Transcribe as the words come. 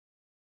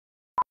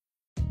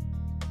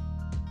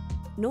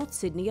North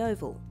Sydney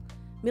Oval,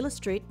 Miller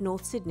Street,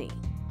 North Sydney.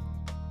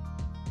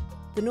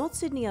 The North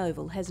Sydney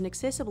Oval has an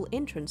accessible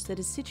entrance that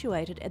is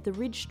situated at the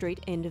Ridge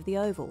Street end of the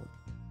oval.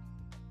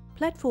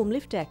 Platform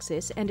lift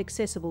access and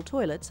accessible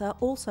toilets are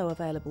also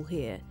available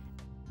here.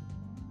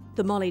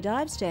 The Molly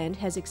Dive stand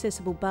has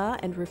accessible bar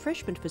and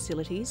refreshment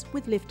facilities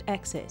with lift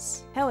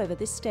access. However,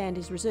 this stand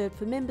is reserved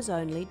for members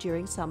only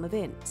during some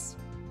events.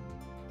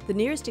 The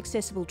nearest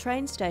accessible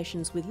train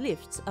stations with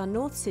lifts are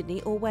North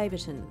Sydney or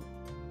Waverton.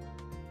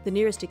 The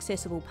nearest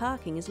accessible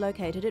parking is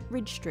located at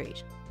Ridge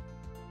Street.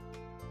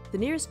 The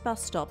nearest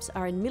bus stops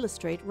are in Miller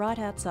Street right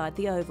outside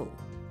the Oval.